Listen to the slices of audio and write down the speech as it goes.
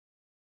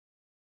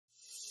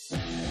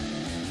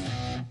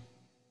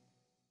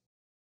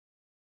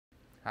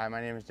Hi,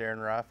 my name is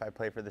Darren Ruff. I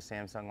play for the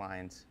Samsung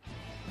Lions.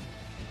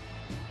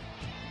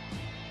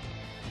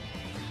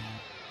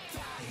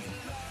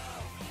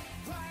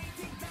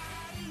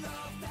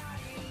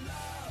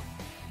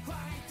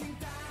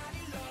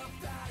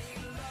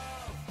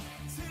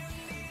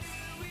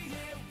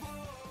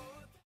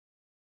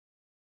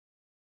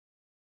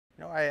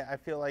 You know, I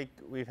feel like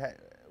we've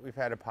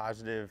had a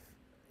positive,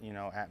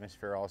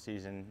 atmosphere all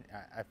season.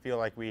 I feel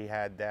like we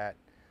had that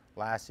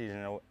last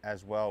season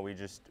as well. We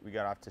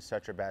got off to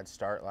such a bad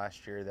start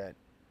last year that,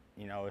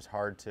 it was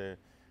hard to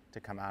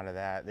come out of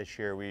that. This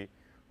year we've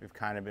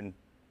kind of been,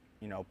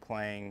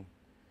 playing,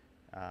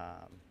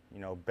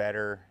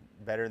 better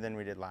than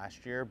we did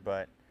last year.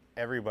 But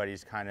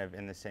everybody's kind of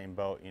in the same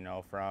boat.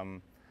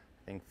 From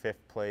I think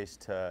 5th place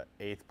to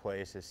 8th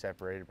place is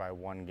separated by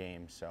 1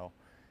 game. So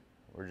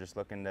we're just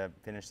looking to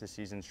finish the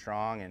season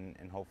strong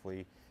and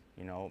hopefully,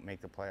 make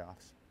the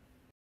playoffs.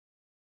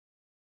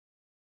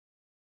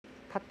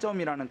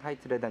 타점이라는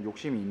타이틀에 대한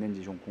욕심이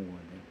있는지 좀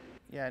궁금한데요.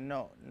 Yeah,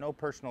 no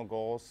personal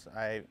goals.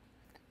 If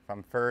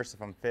I'm 1st,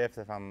 if I'm 5th,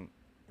 if I'm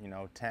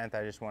 10th,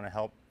 I just want to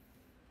help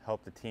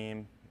the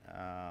team.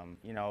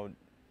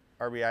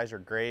 RBIs are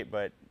great,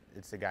 but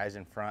it's the guys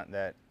in front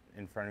of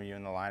you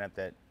in the lineup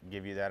that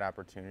give you that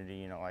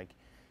opportunity. Like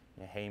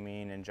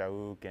Haemin and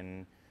Jawook,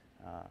 and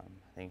I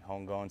think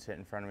Hongon's hit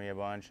in front of me a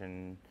bunch,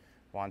 and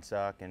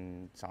Won-Suk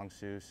and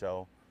Song-Soo.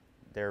 So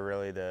they're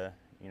really the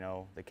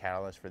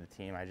catalyst for the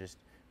team. I just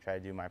try to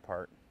do my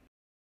part.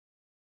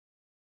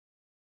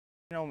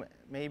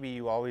 Maybe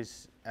you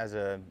always, as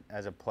a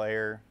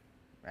player,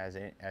 as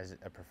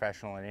a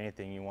professional in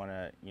anything, you want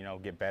to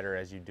get better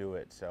as you do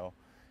it. So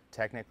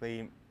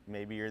technically,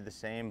 maybe you're the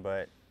same,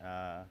 but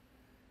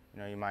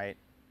you might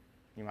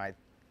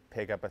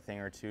pick up a thing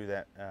or two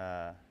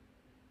that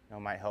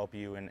might help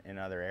you in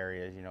other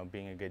areas.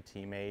 Being a good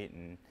teammate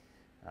and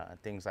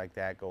things like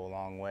that go a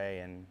long way.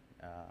 And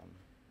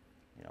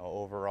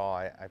overall,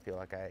 I feel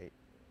like I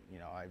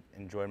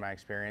enjoyed my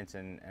experience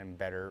and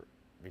better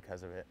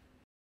because of it.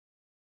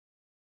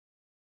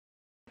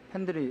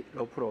 팬들이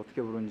러프를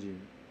어떻게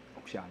부르는지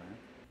혹시 아나요?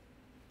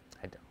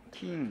 I don't.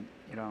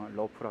 킹이랑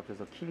러프를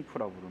합쳐서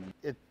킹프라 부르는.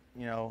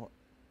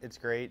 It's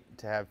great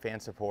to have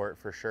fan support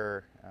for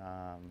sure,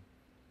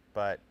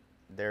 but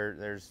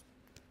there's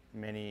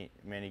many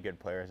good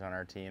players on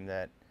our team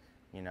that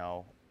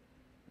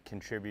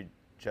contribute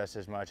just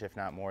as much, if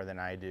not more, than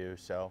I do.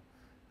 So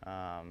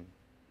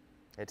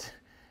it's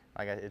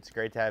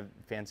great to have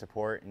fan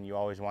support, and you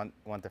always want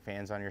the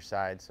fans on your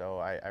side. So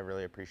I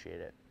really appreciate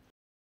it.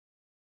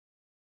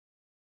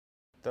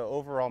 The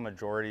overall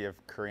majority of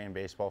Korean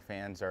baseball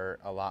fans are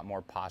a lot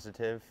more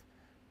positive,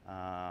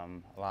 a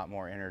lot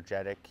more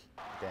energetic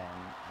than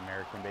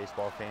American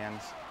baseball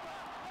fans.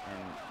 And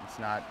it's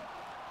not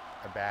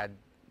a bad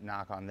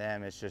knock on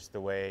them, it's just the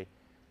way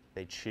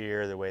they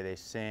cheer, the way they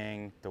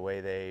sing, the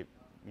way they,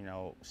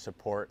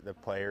 support the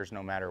players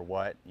no matter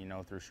what,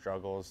 through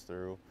struggles,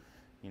 through,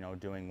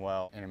 doing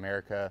well. In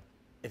America,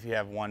 if you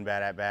have one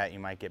bad at bat, you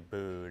might get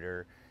booed,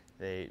 or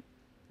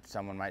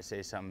someone might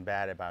say something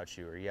bad about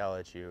you or yell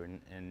at you,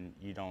 and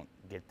you don't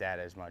get that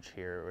as much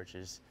here, which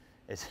is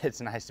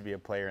it's nice to be a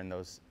player in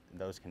those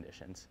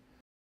conditions.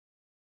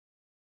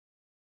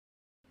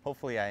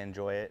 Hopefully I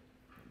enjoy it,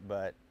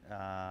 but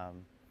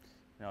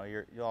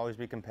you'll always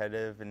be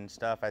competitive and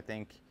stuff. I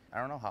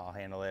don't know how I'll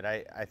handle it.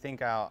 I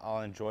think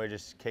I'll enjoy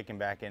just kicking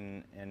back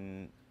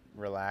and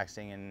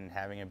relaxing and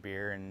having a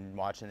beer and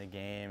watching the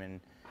game,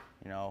 and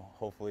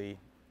hopefully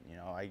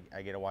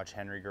I get to watch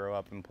Henry grow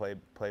up and play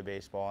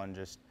baseball, and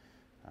just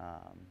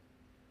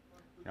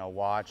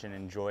watch and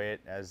enjoy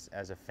it as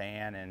a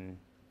fan and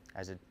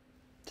as a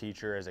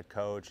teacher, as a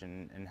coach,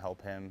 and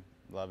help him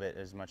love it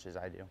as much as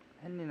I do.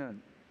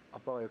 헨리는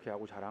아빠가 이렇게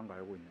야구 잘하는 거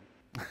알고 있나요?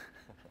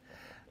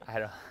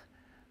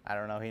 I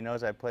don't know. He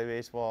knows I play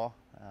baseball.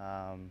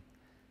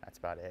 That's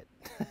about it.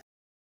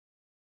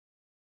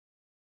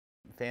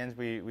 Fans,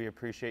 we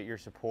appreciate your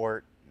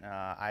support.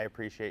 I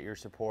appreciate your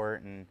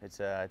support, and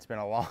it's been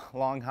a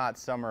long, hot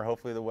summer.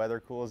 Hopefully the weather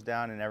cools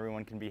down and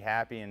everyone can be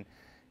happy and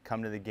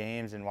come to the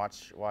games and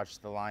watch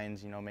the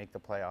Lions, make the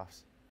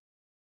playoffs.